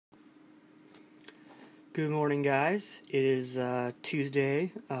Good morning, guys. It is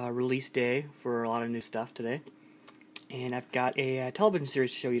Tuesday, release day for a lot of new stuff today. And I've got a television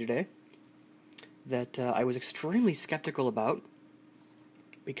series to show you today that I was extremely skeptical about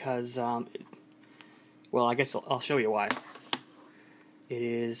because, well, I guess I'll show you why. It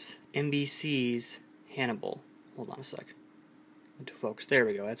is NBC's Hannibal. Hold on a sec. Into focus. There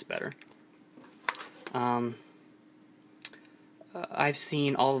we go. That's better. I've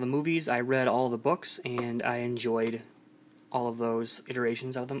seen all of the movies, I read all of the books, and I enjoyed all of those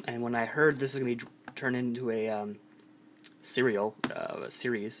iterations of them. And when I heard this was going to be turned into a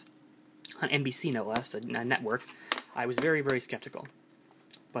series on NBC, no less, a network, I was very, very skeptical.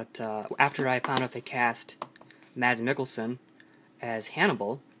 But after I found out they cast Mads Mikkelsen as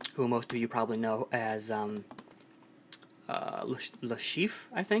Hannibal, who most of you probably know as Le Chiffre,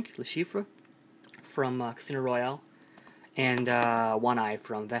 I think, Le Chiffre from Casino Royale, and One Eye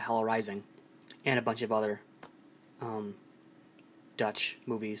from Valhalla Rising, and a bunch of other Dutch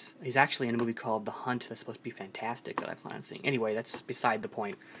movies. He's actually in a movie called The Hunt that's supposed to be fantastic that I plan on seeing. Anyway, that's beside the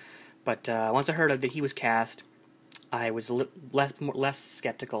point. But once I heard that he was cast, I was less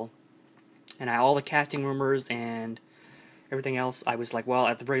skeptical, and all the casting rumors and everything else, I was like, well,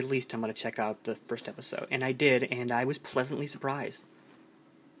 at the very least, I'm going to check out the first episode. And I did, and I was pleasantly surprised.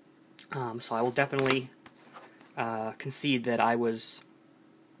 So I will definitely concede that I was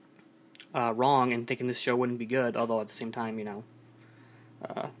wrong in thinking this show wouldn't be good, although at the same time,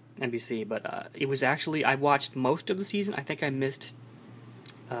 NBC. But it was actually, I watched most of the season. I think I missed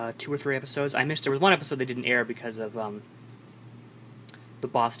 2 or 3 episodes. There was one episode that didn't air because of the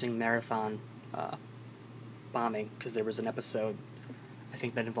Boston Marathon bombing, because there was an episode, I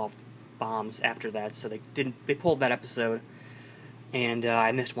think, that involved bombs after that, so they pulled that episode, and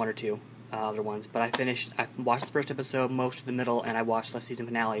I missed 1 or 2 other ones, but I watched the first episode, most of the middle, and I watched the season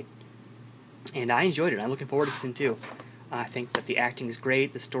finale, and I enjoyed it. I'm looking forward to season 2. I think that the acting is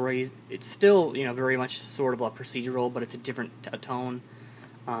great, the story, it's still, very much sort of a procedural, but it's a different tone.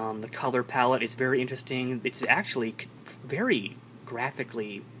 The color palette is very interesting. It's actually very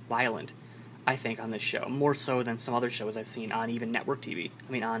graphically violent, I think, on this show, more so than some other shows I've seen on even network TV.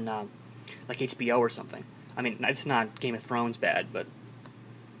 I mean, on like HBO or something. I mean, it's not Game of Thrones bad, but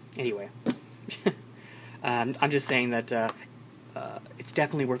anyway, I'm just saying that it's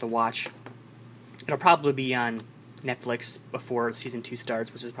definitely worth a watch. It'll probably be on Netflix before season 2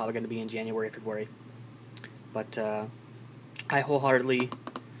 starts, which is probably going to be in January, February. But I wholeheartedly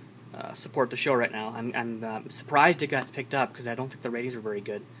support the show right now. I'm surprised it got picked up because I don't think the ratings were very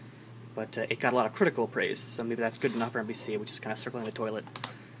good. But it got a lot of critical praise, so maybe that's good enough for NBC, which is kind of circling the toilet.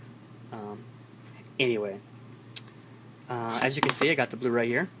 Anyway, as you can see, I got the Blu-ray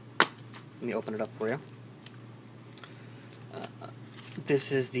here. Let me open it up for you.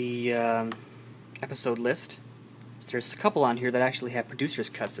 This is the episode list. So there's a couple on here that actually have producer's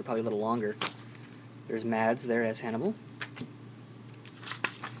cuts. They're probably a little longer. There's Mads there as Hannibal.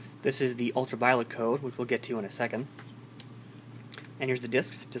 This is the Ultraviolet code, which we'll get to in a second. And here's the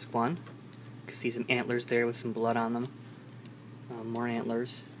discs, disc 1. You can see some antlers there with some blood on them. More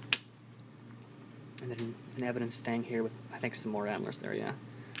antlers. And then an evidence thing here with, I think, some more antlers there, yeah.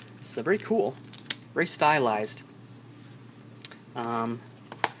 So very cool. Very stylized.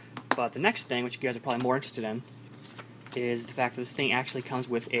 But the next thing, which you guys are probably more interested in, is the fact that this thing actually comes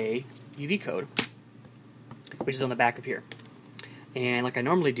with a UV code, which is on the back of here. And like I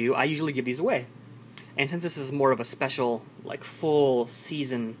normally do, I usually give these away. And since this is more of a special, like, full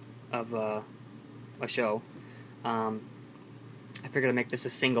season of a show, I figured I'd make this a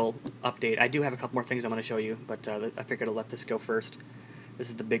single update. I do have a couple more things I'm going to show you, but I figured I'd let this go first. This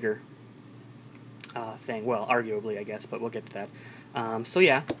is the bigger thing. Well, arguably, I guess, but we'll get to that. So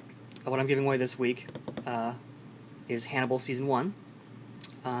yeah, what I'm giving away this week is Hannibal Season 1.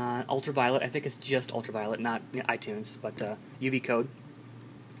 Ultraviolet, I think it's just Ultraviolet, not iTunes, but UV code.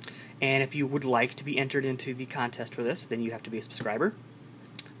 And if you would like to be entered into the contest for this, then you have to be a subscriber.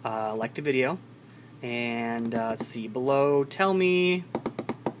 Like the video. And let's see, below, tell me,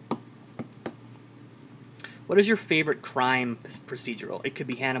 what is your favorite crime procedural? It could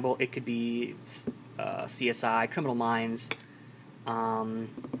be Hannibal, it could be CSI, Criminal Minds,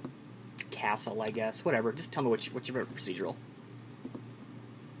 Castle, I guess, whatever. Just tell me what's your favorite procedural.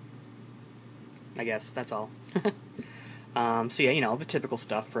 I guess, that's all. So yeah, the typical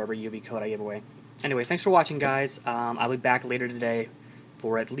stuff for every UV code I give away. Anyway, thanks for watching, guys. I'll be back later today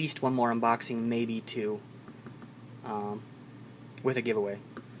for at least 1 more unboxing, maybe 2, with a giveaway.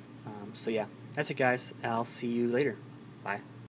 So yeah, that's it, guys. I'll see you later. Bye.